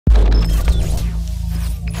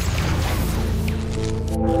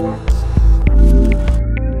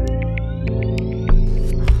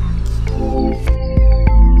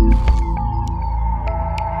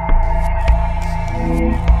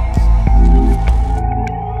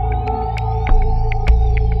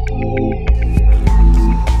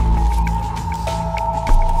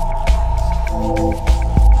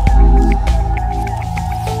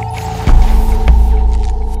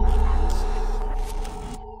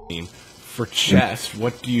For chest,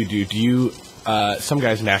 what do you do? Do you some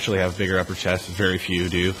guys naturally have bigger upper chest, very few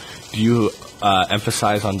do. Do you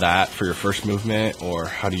emphasize on that for your first movement, or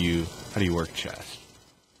how do you work chest?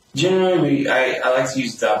 Generally, I like to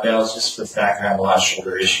use dumbbells just for the fact that I have a lot of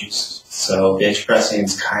shoulder issues. So bench pressing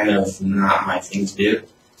is kind of not my thing to do.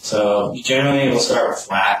 So generally, we'll start with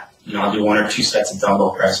flat. I'll do 1 or 2 sets of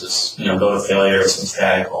dumbbell presses. Go to failure with some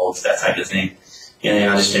static holds, that type of thing. And then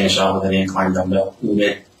I'll just finish off with an incline dumbbell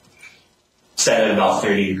movement. Set at about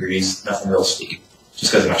 30 degrees, nothing real steep,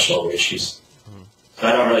 just because of my shoulder issues. So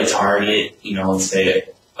I don't really target, let's say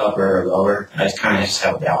upper or lower. I just kind of just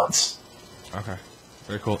have a balance. Okay,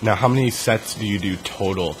 very cool. Now, how many sets do you do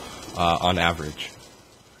total on average?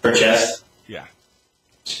 For chest? Yeah.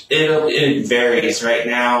 It varies. Right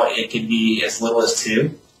now, it could be as little as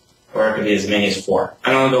 2, or it could be as many as 4.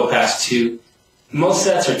 I don't go past 2. Most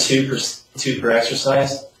sets are 2 per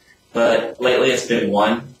exercise, but lately it's been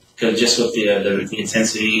 1. Because just with the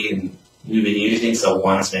intensity and we've been using, so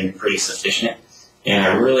 1's been pretty sufficient. And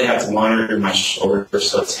I really have to monitor my shoulder,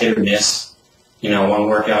 so it's hit or miss. One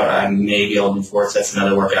workout I may be able to do 4 sets,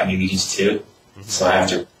 another workout maybe just 2. Mm-hmm. So I have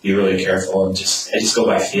to be really careful and I just go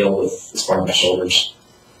by feel with as far as my shoulders.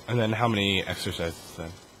 And then how many exercises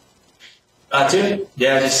then? 2.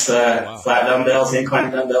 Yeah, just flat dumbbells,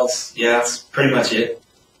 incline dumbbells. Yeah, that's pretty much it.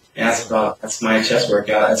 Yeah, that's my chest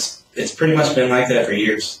workout. It's pretty much been like that for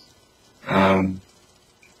years. Probably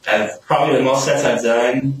the most sets I've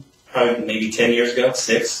done, probably maybe 10 years ago,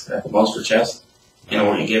 6 at the most for chest.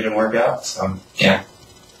 What you give in workout. So, yeah.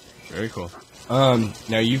 Very cool.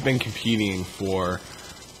 Now, you've been competing for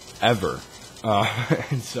ever.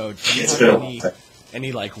 And so do you have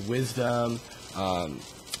any wisdom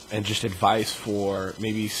and just advice for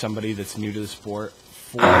maybe somebody that's new to the sport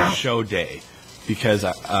for show day? Because,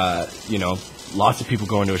 lots of people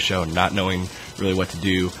go into a show not knowing really what to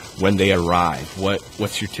do when they arrive.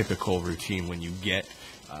 What's your typical routine when you get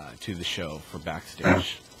to the show for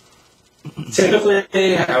backstage?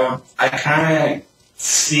 Typically, I kind of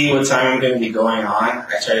see what time I'm going to be going on.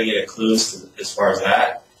 I try to get a clue as far as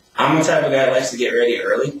that. I'm the type of guy that likes to get ready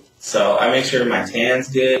early, so I make sure my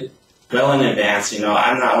tan's good well in advance.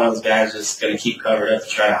 I'm not one of those guys just going to keep covered up to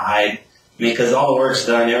try to hide. Because all the work's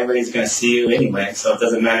done, everybody's going to see you anyway, so it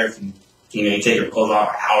doesn't matter if you take your clothes off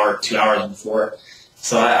an hour, 2 hours before.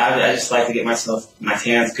 So I just like to get my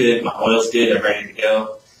tan's good, my oil's good, I'm ready to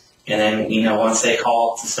go. And then, once they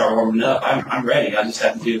call to start warming up, I'm ready. I just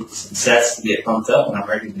have to do some sets to get pumped up, and I'm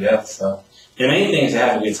ready to go. So, the main thing is to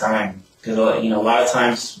have a good time. Because, a lot of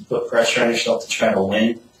times you put pressure on yourself to try to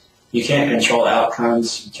win. You can't control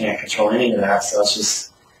outcomes. You can't control any of that. So, it's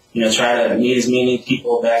just, try to meet as many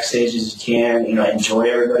people backstage as you can. Enjoy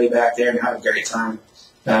everybody back there and have a great time.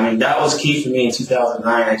 That was key for me in 2009.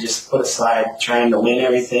 I just put aside trying to win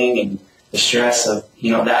everything and the stress of,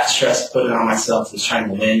 that stress putting on myself was trying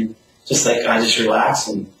to win. Just like I just relaxed,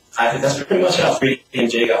 and I think that's pretty much how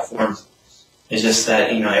 3DJ got formed. It's just that,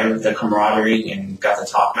 the camaraderie and got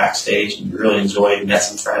to talk backstage and really enjoyed and met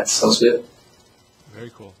some friends. So it's good. Very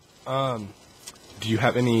cool. Do you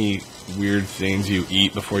have any weird things you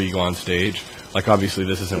eat before you go on stage? Like, obviously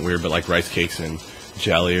this isn't weird, but like rice cakes and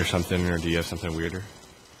jelly or something, or do you have something weirder?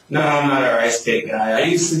 No, I'm not a rice cake guy. I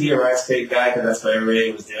used to be a rice cake guy because that's what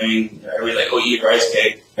everybody was doing. Everybody eat rice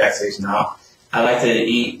cake backstage now. I like to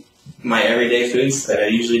eat my everyday foods that I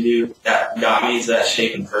usually do. That got me to that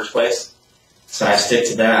shape in the first place. So I stick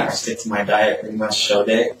to that. I stick to my diet pretty much show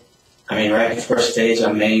day. Right before stage,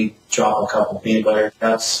 I may drop a couple peanut butter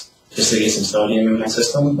cups just to get some sodium in my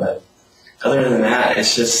system. But other than that,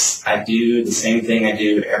 it's just I do the same thing I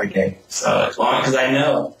do every day. So as long as I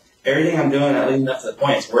know everything I'm doing that leading up to the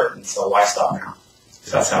point is working, so why stop now?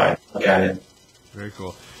 So that's how I look at it. Very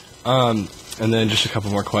cool. And then just a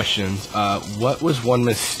couple more questions. What was one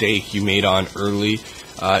mistake you made on early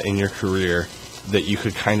in your career that you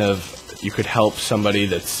could help somebody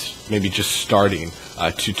that's maybe just starting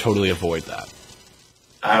to totally avoid that?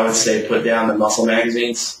 I would say put down the muscle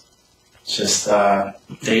magazines. Just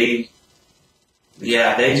they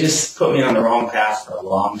just put me on the wrong path for a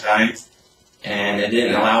long time. And it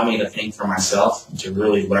didn't allow me to think for myself, to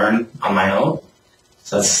really learn on my own.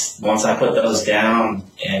 So once I put those down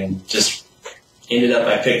and just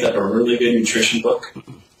I picked up a really good nutrition book,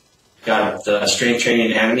 got the strength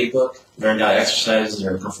training anatomy book, learned how exercises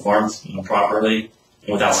are performed properly,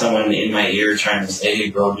 and without someone in my ear trying to say, hey,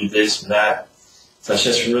 bro, do this or that. So it's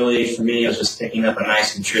just really, for me, it was just picking up a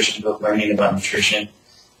nice nutrition book, learning about nutrition,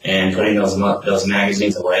 and putting those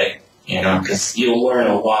magazines away, because you'll learn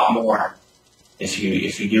a lot more if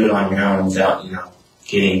you do it on your own without,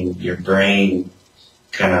 getting your brain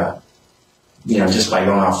kind of just by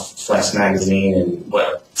going off Flex Magazine and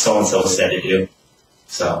what so-and-so said to do.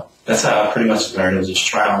 So that's how I pretty much learned. It was just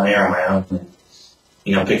trial and error on my own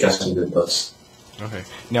and, picked up some good books. Okay.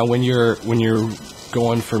 Now, when you're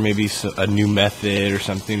going for maybe a new method or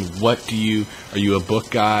something, are you a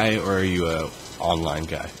book guy or are you a online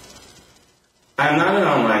guy? I'm not an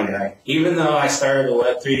online guy. Even though I started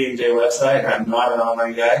a 3DMJ website, I'm not an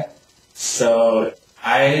online guy. So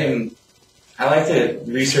I like to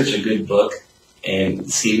research a good book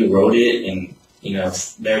and see who wrote it and,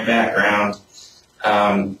 their background.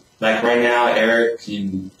 Like right now, Eric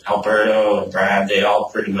and Alberto and Brad, they all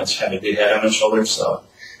pretty much have a good head on their shoulders. So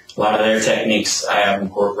a lot of their techniques I have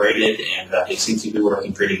incorporated, and they seem to be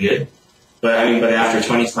working pretty good. But after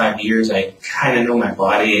 25 years, I kind of know my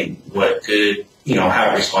body and what good,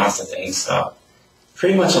 how it responds to things. So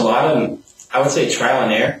pretty much a lot of them, I would say trial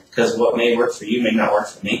and error, because what may work for you may not work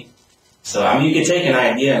for me. So, you can take an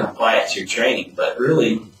idea and apply it to your training, but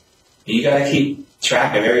really, you got to keep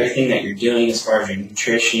track of everything that you're doing as far as your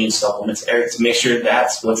nutrition, supplements, everything, to make sure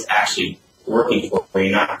that's what's actually working for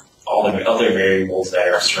you, not all the other variables that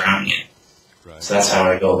are surrounding it. Right. So that's how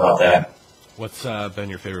I go about that. What's been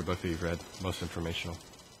your favorite book that you've read, most informational?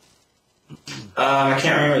 I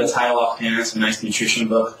can't remember the title offhand. It's a nice nutrition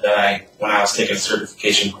book that when I was taking a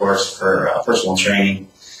certification course for personal training,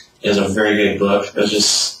 it was a very good book. It was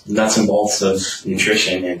just nuts and bolts of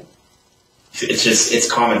nutrition, and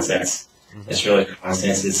it's common sense. Mm-hmm. It's really common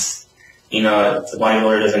sense. It's, the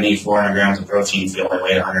bodybuilder doesn't need 400 grams of protein to only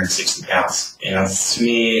weigh 160 pounds. To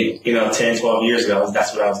me, 10, 12 years ago,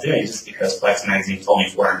 that's what I was doing just because Flex Magazine told me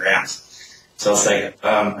 400 grams. So it's like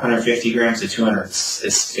 150 grams to 200 is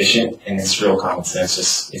sufficient, and it's real common sense.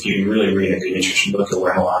 Just if you really read a good nutrition book, you'll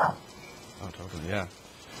learn a lot. Oh, totally, yeah.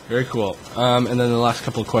 Very cool. And then the last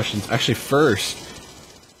couple of questions. Actually, first,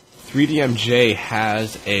 3DMJ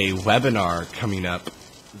has a webinar coming up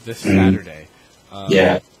this Saturday.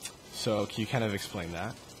 Yeah. So can you kind of explain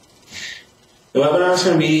that? The webinar is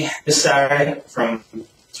going to be this Saturday from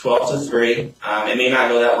 12 to 3. It may not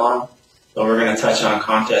go that long, but we're going to touch on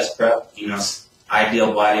contest prep,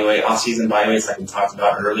 ideal body weight, off-season body weights like we talked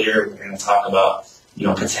about earlier. We're going to talk about,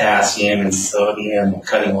 potassium and sodium and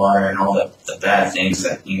cutting water and all the bad things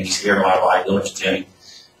that you hear a lot of bodybuilders doing.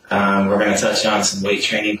 We're going to touch on some weight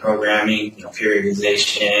training programming,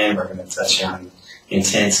 periodization. We're going to touch on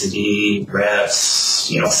intensity, reps,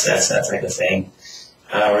 sets, that type of thing.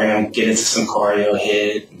 We're going to get into some cardio,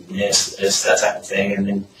 hit, miss, that type of thing. And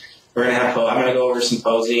then I'm going to go over some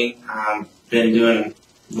posing. Been doing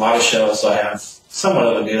a lot of shows, so I have somewhat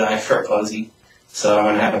of a good eye for posing. So I'm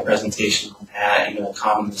going to have a presentation on that,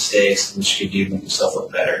 common mistakes, what you could do to make yourself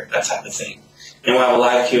look better, that type of thing. And we'll have a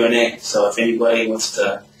live Q&A. So if anybody wants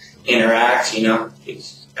to interact,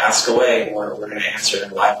 ask away. We're going to answer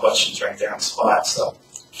live questions right there on the spot. So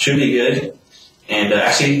should be good. And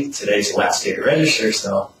actually, today's the last day to register,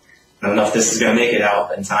 so I don't know if this is going to make it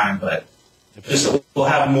out in time, but we'll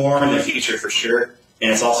have more in the future for sure.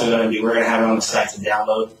 And it's also we're going to have it on the site to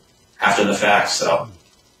download after the fact. So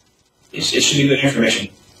it should be good information.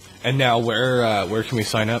 And now where can we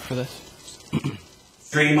sign up for this?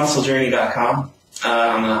 3dmusclejourney.com.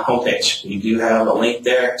 On the homepage. You do have a link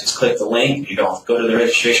there. Just click the link. You go to the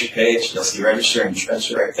registration page. You'll see register and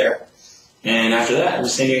register right there. And after that, we'll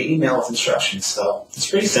send you an email with instructions. So it's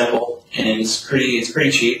pretty simple and it's pretty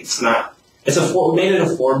cheap. We made it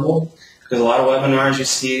affordable because a lot of webinars you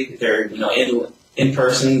see, they're in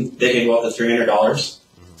person, they can go up to $300.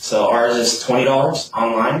 So ours is $20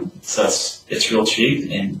 online. So it's real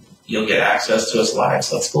cheap and you'll get access to us live.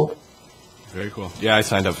 So it's cool. Very cool. Yeah, I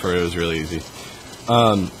signed up for it. It was really easy.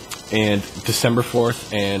 And December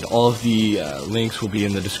 4th, and all of the links will be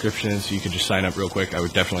in the description, so you can just sign up real quick. I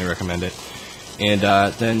would definitely recommend it. And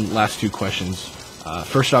then last two questions.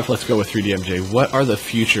 First off, let's go with 3DMJ. What are the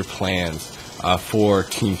future plans for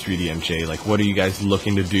Team 3DMJ? Like, what are you guys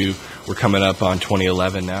looking to do? We're coming up on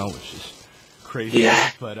 2011 now, which is crazy.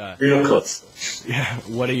 Yeah, but real close. Yeah,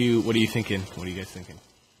 what are you thinking? What are you guys thinking?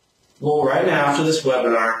 Well, right now after this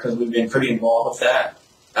webinar, because we've been pretty involved with that,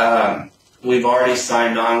 we've already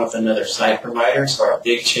signed on with another site provider, so our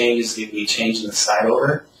big change is going to be changing the site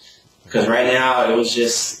over. Because right now, it was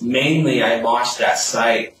just mainly I launched that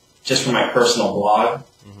site just for my personal blog.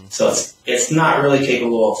 Mm-hmm. So it's not really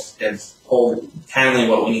capable of handling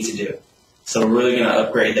what we need to do. So we're really going to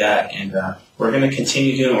upgrade that, and we're going to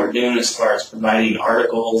continue doing what we're doing as far as providing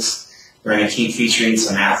articles. We're going to keep featuring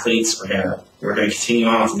some athletes. We're going to continue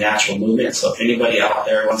on with natural movement. So if anybody out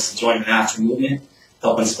there wants to join the natural movement,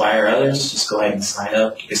 help inspire others, just go ahead and sign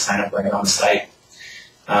up. You can sign up right on the site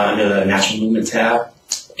under the Natural Movement tab.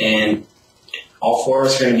 And all 4 of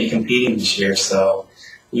us are going to be competing this year, so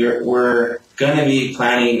we're going to be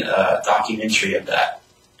planning a documentary of that.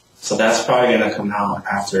 So that's probably going to come out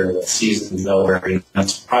after the season's over.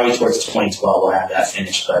 It's probably towards 2012 we'll have that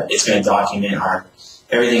finished, but it's going to document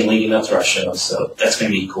everything leading up to our show, so that's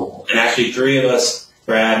going to be cool. And actually 3 of us,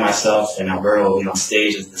 Brad, myself, and Alberto, will be on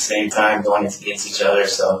stage at the same time going against each other,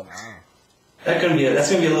 so that's going to be a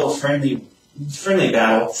little friendly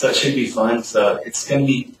battle, so it should be fun. So it's going to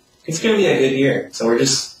be a good year. So we're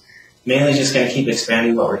mainly just going to keep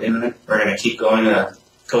expanding what we're doing. We're going to keep going to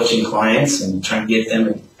coaching clients and trying to get them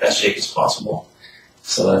in the best shape as possible.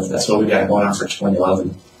 So that's what we got going on for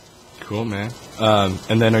 2011. Cool, man.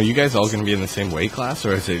 And then are you guys all going to be in the same weight class,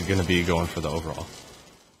 or is it going to be going for the overall?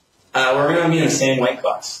 We're going to be in the same weight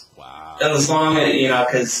class. Wow. As long as,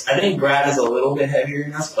 because I think Brad is a little bit heavier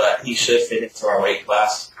than us, but he should fit into our weight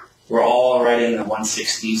class. We're all right in the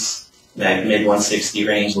 160s, that mid 160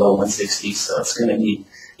 range, low 160s. So it's going to be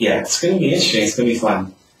interesting. It's going to be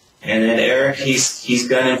fun. And then Eric, he's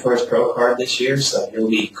gunning for his pro card this year, so he'll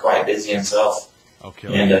be quite busy himself. Okay.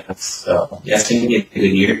 And it's going to be a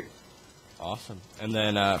good year. Awesome. And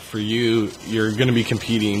then for you, you're going to be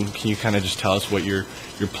competing. Can you kind of just tell us what your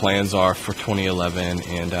plans are for 2011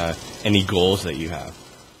 and any goals that you have?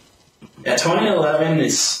 Yeah, 2011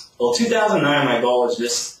 is, 2009, my goal was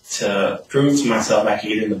just to prove to myself I could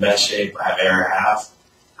get in the best shape I've ever have.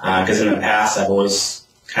 Because in the past, I've always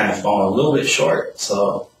kind of fallen a little bit short.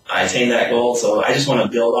 So I attained that goal, so I just want to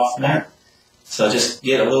build off of that. So just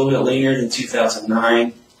get a little bit leaner than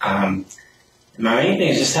 2009. My main thing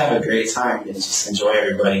is just have a great time and just enjoy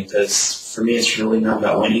everybody, because for me it's really not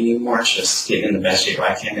about winning anymore. It's just getting in the best shape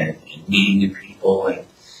I can and meeting new people, and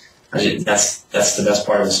that's the best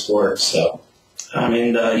part of the sport. So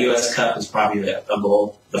the U.S. Cup is probably a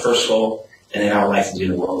goal, the first goal, and then I would like to do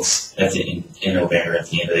the Worlds in November at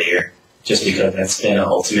the end of the year, just because that's been an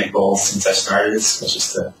ultimate goal since I started this, which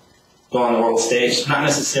is to go on the world stage, not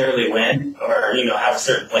necessarily win or have a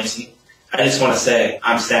certain placing. I just want to say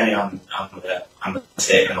I'm standing on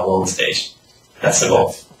the world stage. That's the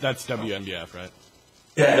goal. That's WNBF, right?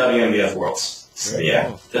 Yeah, WNBF Worlds. So yeah,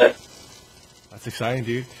 cool. That's exciting,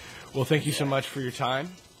 dude. Well, thank you so much for your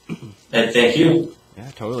time. And thank you.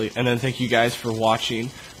 Yeah, totally. And then thank you guys for watching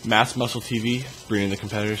Mass Muscle TV, bringing the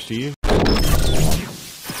competitors to you.